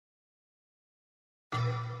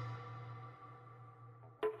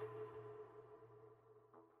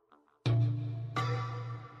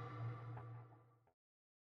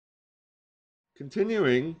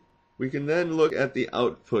Continuing, we can then look at the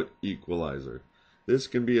output equalizer. This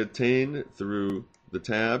can be attained through the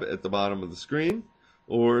tab at the bottom of the screen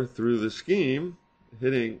or through the scheme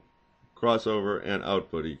hitting crossover and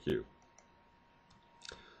output EQ.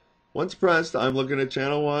 Once pressed, I'm looking at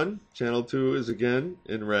channel 1. Channel 2 is again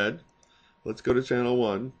in red. Let's go to channel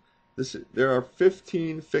 1. There are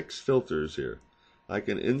 15 fixed filters here. I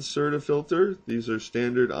can insert a filter. These are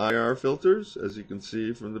standard IR filters, as you can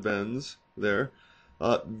see from the bends there.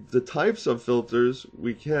 The types of filters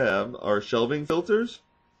we have are shelving filters,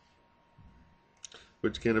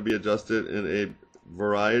 which can be adjusted in a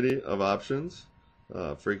variety of options,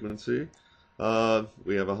 frequency.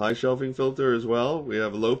 We have a high shelving filter as well. We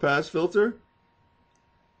have a low pass filter.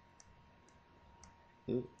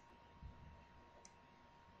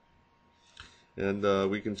 And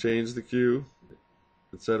we can change the Q,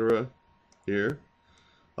 etc. here.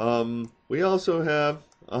 We also have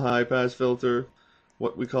a high pass filter,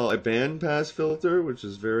 what we call a bandpass filter, which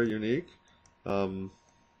is very unique.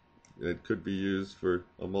 It could be used for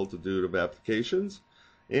a multitude of applications,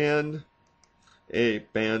 and a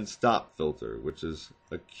band stop filter, which is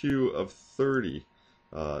a Q of 30,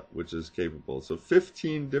 which is capable. So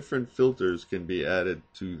 15 different filters can be added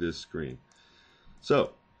to this screen.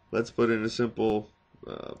 So let's put in a simple,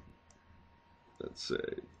 let's say,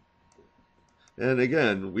 and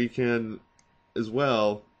again, we can as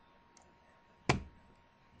well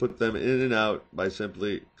put them in and out by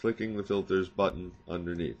simply clicking the filters button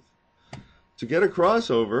underneath. To get a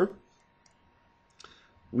crossover,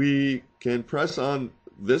 we can press on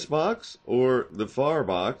this box or the far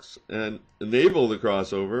box and enable the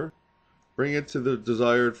crossover, bring it to the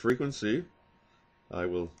desired frequency. I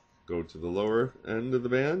will go to the lower end of the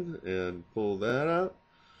band and pull that out.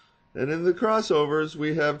 And in the crossovers,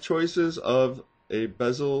 we have choices of a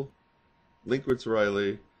bezel,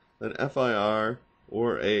 Linkwitz-Riley, an FIR,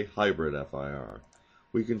 or a hybrid FIR.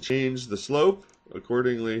 We can change the slope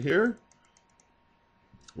accordingly here.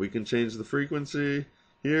 We can change the frequency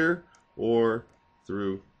here or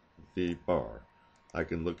through the bar. I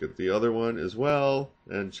can look at the other one as well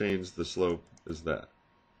and change the slope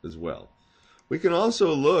as well. We can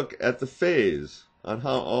also look at the phase on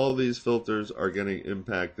how all these filters are getting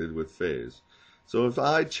impacted with phase. So if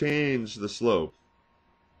I change the slope,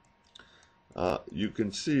 you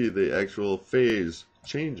can see the actual phase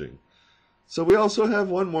changing. So we also have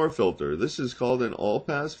one more filter. This is called an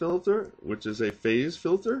all-pass filter, which is a phase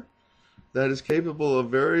filter that is capable of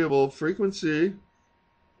variable frequency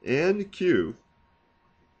and Q,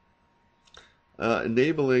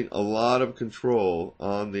 enabling a lot of control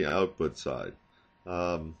on the output side.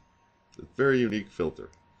 Very unique filter.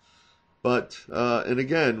 But, and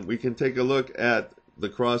again, we can take a look at the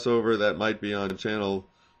crossover that might be on channel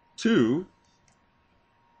 2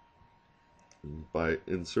 by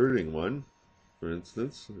inserting one, for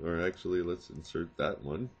instance, or actually let's insert that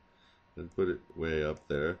one and put it way up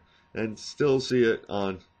there and still see it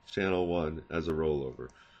on channel 1 as a rollover.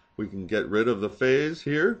 We can get rid of the phase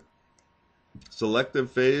here.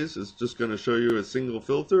 Selective phase is just going to show you a single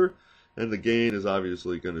filter, and the gain is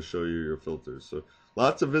obviously going to show you your filters. So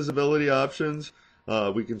lots of visibility options.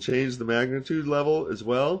 We can change the magnitude level as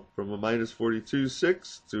well from a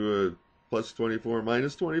 -42.6 to a +24,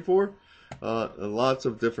 -24. Lots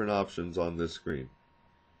of different options on this screen.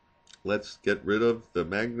 Let's get rid of the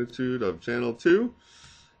magnitude of channel 2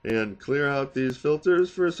 and clear out these filters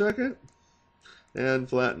for a second and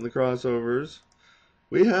flatten the crossovers.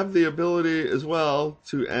 We have the ability as well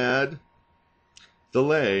to add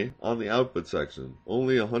delay on the output section.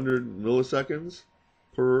 Only 100 milliseconds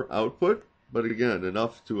per output, but again,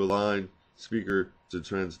 enough to align speaker to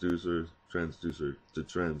transducer, transducer to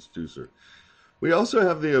transducer. We also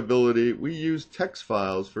have the ability, we use text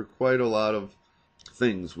files for quite a lot of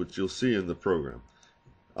things, which you'll see in the program.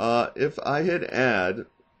 If I hit add,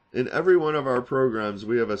 in every one of our programs,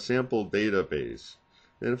 we have a sample database.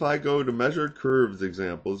 And if I go to measured curves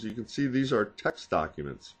examples, you can see these are text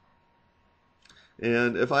documents.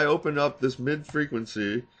 And if I open up this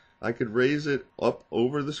mid-frequency, I could raise it up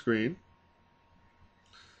over the screen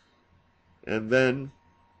and then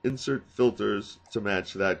insert filters to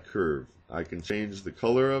match that curve. I can change the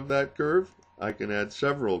color of that curve, I can add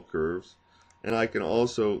several curves, and I can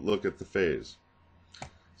also look at the phase.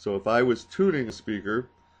 So if I was tuning a speaker,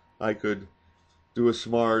 I could do a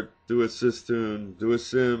smart, do a systune, do a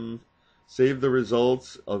sim, save the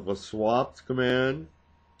results of a swapped command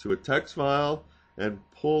to a text file, and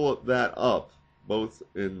pull that up both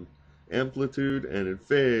in amplitude and in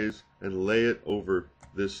phase and lay it over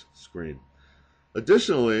this screen.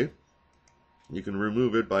 Additionally, you can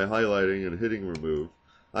remove it by highlighting and hitting remove.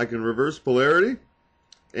 I can reverse polarity,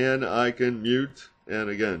 and I can mute and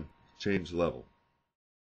again change level.